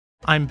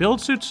I'm Bill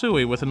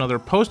Tsutsui with another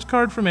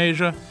Postcard from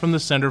Asia from the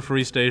Center for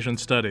East Asian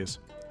Studies.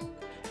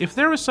 If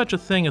there is such a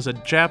thing as a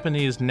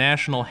Japanese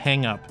national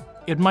hang-up,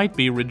 it might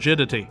be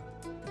rigidity.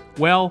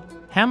 Well,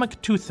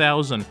 Hammock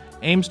 2000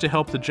 aims to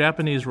help the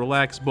Japanese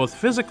relax both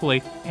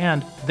physically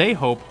and, they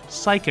hope,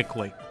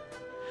 psychically.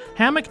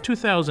 Hammock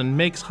 2000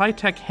 makes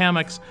high-tech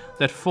hammocks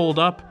that fold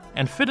up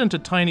and fit into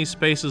tiny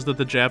spaces that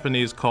the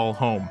Japanese call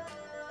home.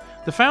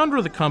 The founder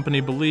of the company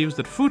believes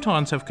that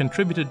futons have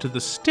contributed to the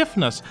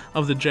stiffness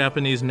of the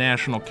Japanese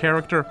national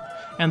character,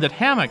 and that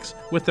hammocks,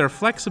 with their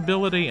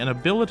flexibility and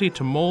ability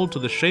to mold to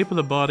the shape of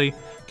the body,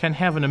 can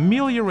have an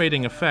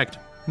ameliorating effect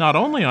not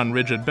only on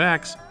rigid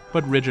backs,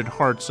 but rigid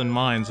hearts and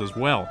minds as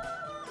well.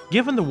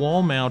 Given the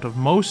wall mount of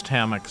most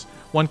hammocks,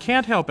 one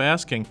can't help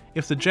asking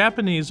if the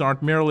Japanese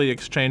aren't merely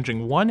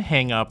exchanging one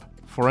hang-up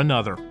for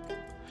another.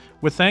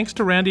 With thanks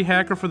to Randi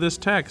Hacker for this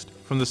text,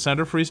 from the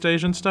Center for East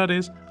Asian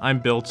Studies, I'm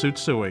Bill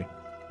Tsutsui.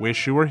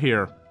 Wish you were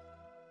here.